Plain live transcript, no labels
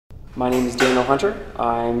My name is Daniel Hunter.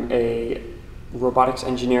 I'm a robotics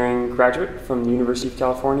engineering graduate from the University of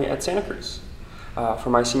California at Santa Cruz. For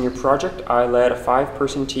my senior project, I led a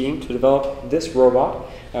 5-person team to develop this robot,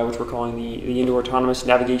 which we're calling the Indoor Autonomous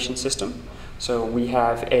Navigation System. So we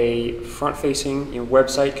have a front-facing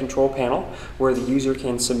website control panel where the user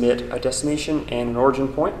can submit a destination and an origin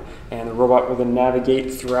point, and the robot will then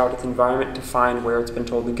navigate throughout its environment to find where it's been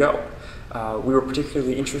told to go. We were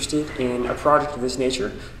particularly interested in a project of this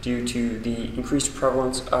nature due to the increased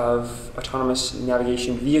prevalence of autonomous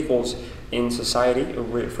navigation vehicles in society,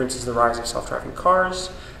 for instance, the rise of self-driving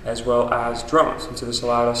cars, as well as drones. And so this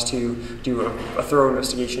allowed us to do a thorough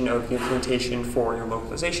investigation of the implementation for your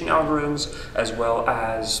localization algorithms, as well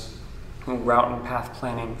as route and path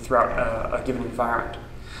planning throughout a given environment.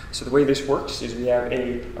 So the way this works is we have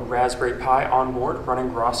a Raspberry Pi on board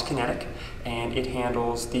running ROS Kinetic, and it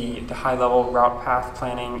handles the high-level route path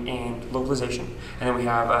planning and localization. And then we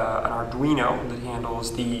have an Arduino that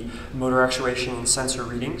handles the motor actuation and sensor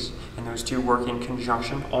readings, and those two work in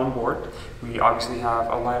conjunction on board. We obviously have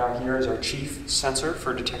a LiDAR here as our chief sensor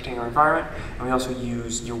for detecting our environment, and we also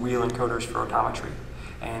use your wheel encoders for odometry.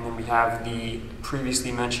 And then we have the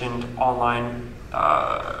previously mentioned online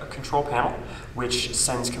control panel, which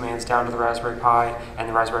sends commands down to the Raspberry Pi, and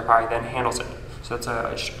the Raspberry Pi then handles it. So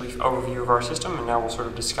that's just a brief overview of our system, and now we'll sort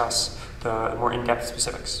of discuss the more in-depth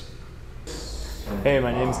specifics. Hey,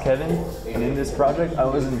 my name's Kevin, and in this project I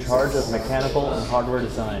was in charge of mechanical and hardware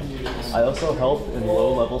design. I also helped in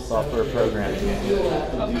low-level software programming.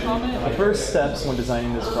 The first steps when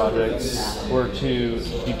designing this project were to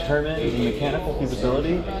determine the mechanical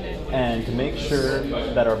feasibility and to make sure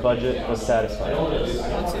that our budget was satisfied.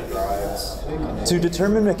 To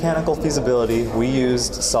determine mechanical feasibility, we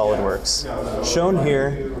used SolidWorks. Shown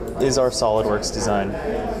here is our SolidWorks design.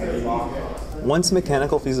 Once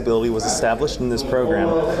mechanical feasibility was established in this program,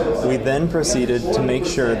 we then proceeded to make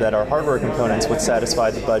sure that our hardware components would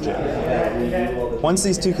satisfy the budget. Once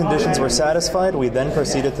these two conditions were satisfied, we then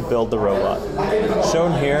proceeded to build the robot.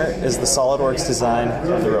 Shown here is the SolidWorks design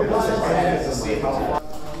of the robot.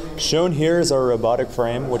 Shown here is our robotic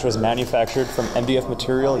frame, which was manufactured from MDF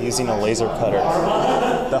material using a laser cutter.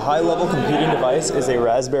 The high-level computing device is a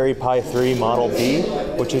Raspberry Pi 3 Model B,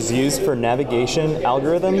 which is used for navigation,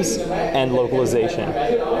 algorithms, and localization.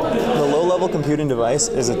 The low-level computing device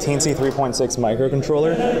is a Teensy 3.6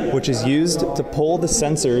 microcontroller, which is used to pull the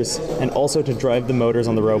sensors and also to drive the motors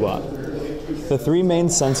on the robot. The three main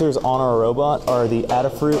sensors on our robot are the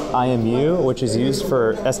Adafruit IMU, which is used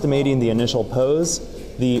for estimating the initial pose,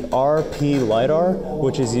 the RP LiDAR,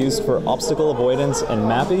 which is used for obstacle avoidance and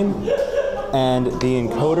mapping, and the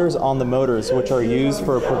encoders on the motors, which are used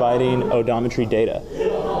for providing odometry data.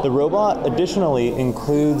 The robot additionally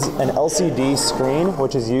includes an LCD screen,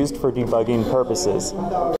 which is used for debugging purposes.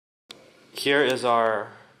 Here is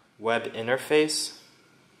our web interface.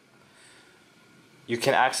 You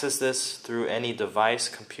can access this through any device,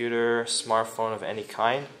 computer, smartphone of any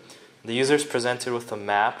kind. The user is presented with a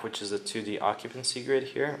map, which is a 2D occupancy grid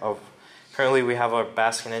here. Currently we have our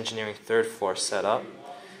Baskin Engineering 3rd floor set up.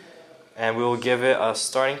 And we will give it a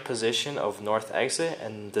starting position of north exit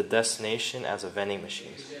and the destination as a vending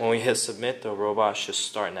machine. When we hit submit, the robot should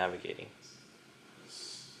start navigating.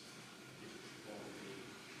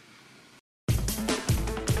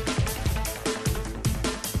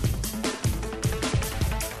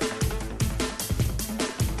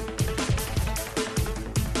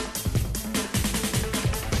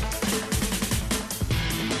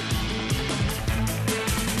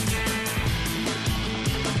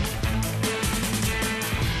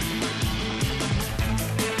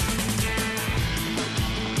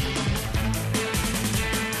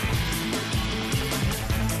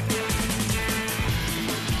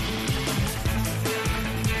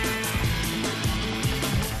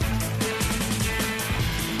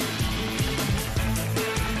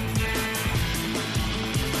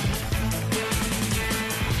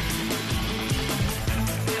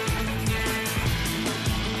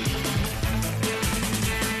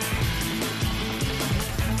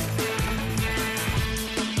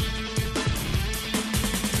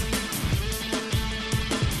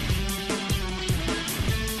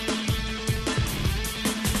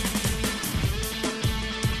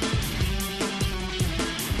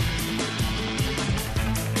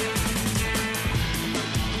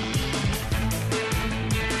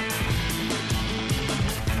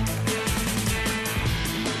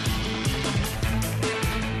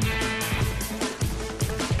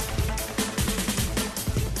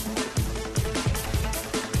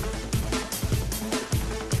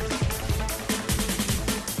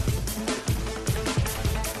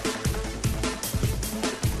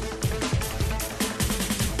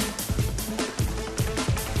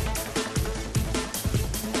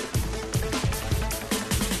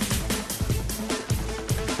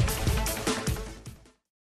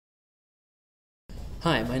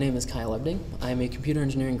 Hi, my name is Kyle Ebding. I am a computer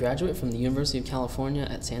engineering graduate from the University of California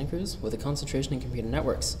at Santa Cruz with a concentration in computer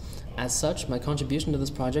networks. As such, my contribution to this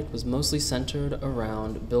project was mostly centered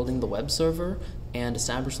around building the web server and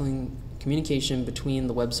establishing communication between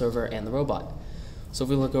the web server and the robot. So if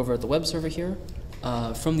we look over at the web server here,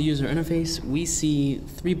 from the user interface, we see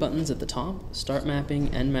 3 buttons at the top: start mapping,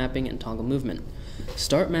 end mapping, and toggle movement.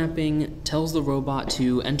 Start mapping tells the robot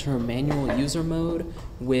to enter manual user mode,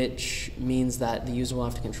 which means that the user will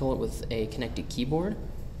have to control it with a connected keyboard,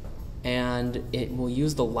 and it will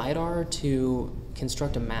use the LiDAR to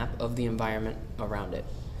construct a map of the environment around it.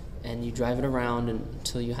 And you drive it around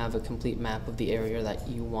until you have a complete map of the area that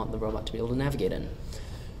you want the robot to be able to navigate in.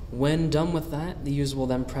 When done with that, the user will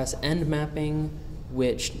then press end mapping,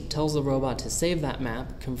 which tells the robot to save that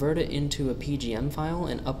map, convert it into a PGM file,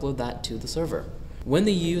 and upload that to the server. When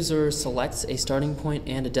the user selects a starting point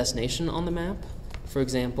and a destination on the map, for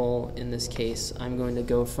example, in this case, I'm going to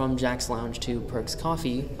go from Jack's Lounge to Perks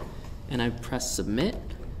Coffee, and I press submit,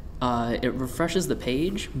 it refreshes the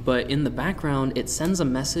page, but in the background, it sends a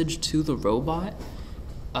message to the robot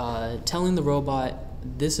telling the robot,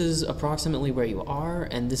 this is approximately where you are,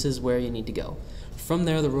 and this is where you need to go. From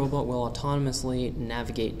there, the robot will autonomously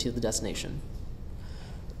navigate to the destination.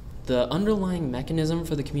 The underlying mechanism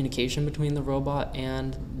for the communication between the robot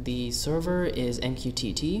and the server is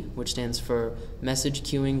MQTT, which stands for Message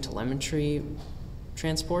Queuing Telemetry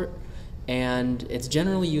Transport, and it's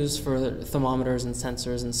generally used for thermometers and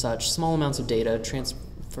sensors and such, small amounts of data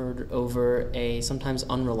transferred over a sometimes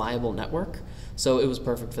unreliable network, so it was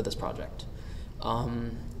perfect for this project.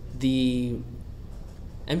 The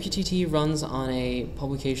MQTT runs on a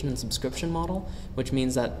publication and subscription model, which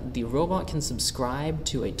means that the robot can subscribe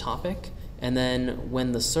to a topic, and then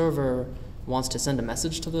when the server wants to send a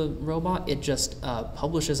message to the robot, it just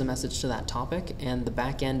publishes a message to that topic, and the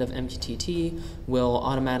back end of MQTT will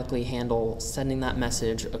automatically handle sending that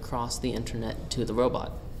message across the internet to the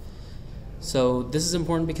robot. So this is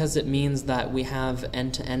important because it means that we have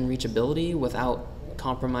end-to-end reachability without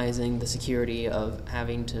compromising the security of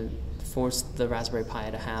having to force the Raspberry Pi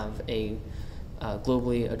to have a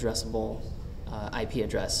globally addressable IP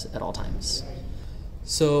address at all times.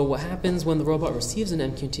 So what happens when the robot receives an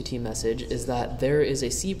MQTT message is that there is a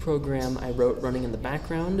C program I wrote running in the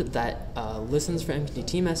background that listens for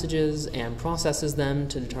MQTT messages and processes them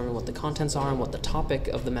to determine what the contents are and what the topic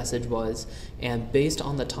of the message was, and based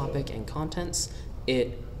on the topic and contents,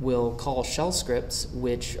 it will call shell scripts,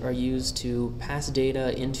 which are used to pass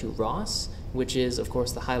data into ROS, which is, of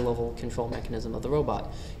course, the high-level control mechanism of the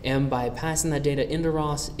robot. And by passing that data into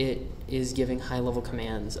ROS, it is giving high-level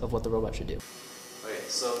commands of what the robot should do. Okay,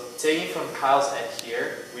 so taking from Kyle's end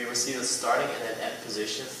here, we receive a starting and an end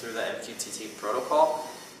position through the MQTT protocol,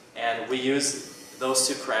 and we use those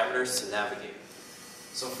 2 parameters to navigate.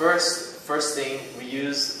 So first thing, we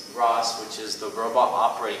use ROS, which is the robot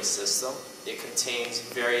operating system. It contains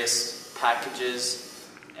various packages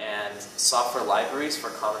and software libraries for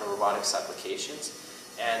common robotics applications.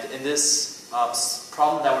 And in this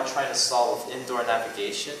problem that we're trying to solve with indoor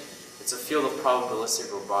navigation, it's a field of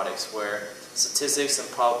probabilistic robotics where statistics and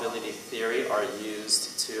probability theory are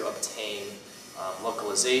used to obtain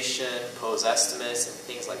localization, pose estimates, and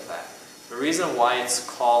things like that. The reason why it's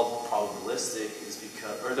called probabilistic is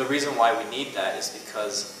because, or the reason why we need that is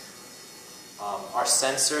because our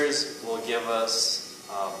sensors will give us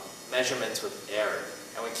measurements with error,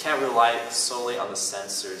 and we can't rely solely on the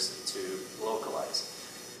sensors to localize.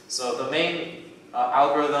 So the main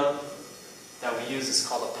algorithm that we use is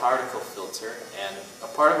called a particle filter, and a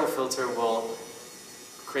particle filter will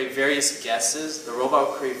create various guesses. The robot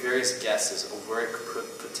will create various guesses of where it could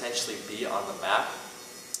potentially be on the map,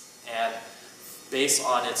 and based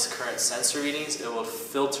on its current sensor readings, it will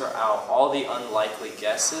filter out all the unlikely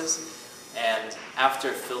guesses, and after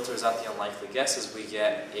it filters out the unlikely guesses, we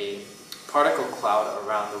get a particle cloud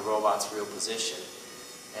around the robot's real position.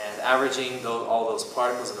 And averaging all those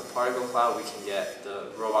particles in the particle cloud, we can get the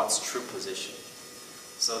robot's true position.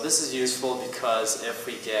 So this is useful because if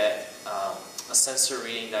we get a sensor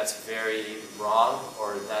reading that's very wrong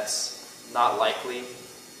or that's not likely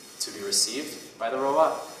to be received by the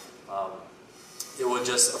robot, it will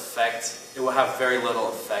just it will have very little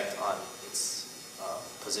effect on its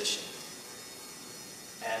position.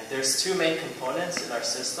 And there's 2 main components in our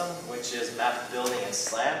system, which is map building and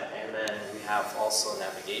SLAM, and then we have also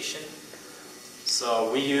navigation.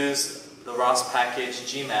 So we use the ROS package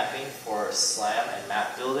gmapping for SLAM and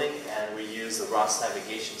map building, and we use the ROS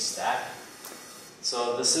navigation stack.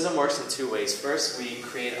 So the system works in 2 ways. First, we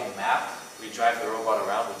create a map we drive the robot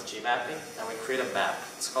around with G-mapping, and we create a map.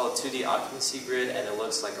 It's called a 2D occupancy grid, and it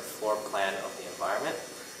looks like a floor plan of the environment.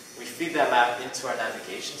 We feed that map into our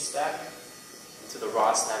navigation stack, into the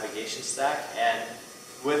ROS navigation stack, and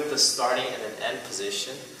with the starting and an end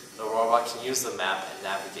position, the robot can use the map and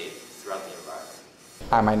navigate throughout the environment.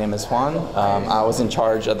 Hi, my name is Juan. I was in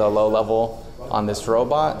charge of the low level on this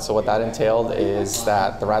robot. So what that entailed is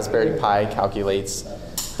that the Raspberry Pi calculates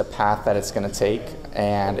the path that it's going to take,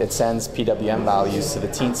 and it sends PWM values to the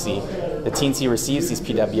Teensy. The Teensy receives these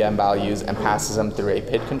PWM values and passes them through a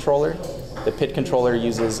PID controller. The PID controller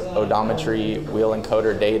uses odometry wheel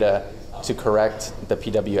encoder data to correct the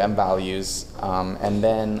PWM values, and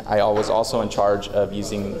then I was also in charge of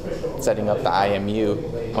setting up the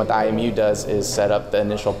IMU. What the IMU does is set up the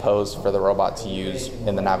initial pose for the robot to use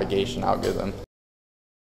in the navigation algorithm.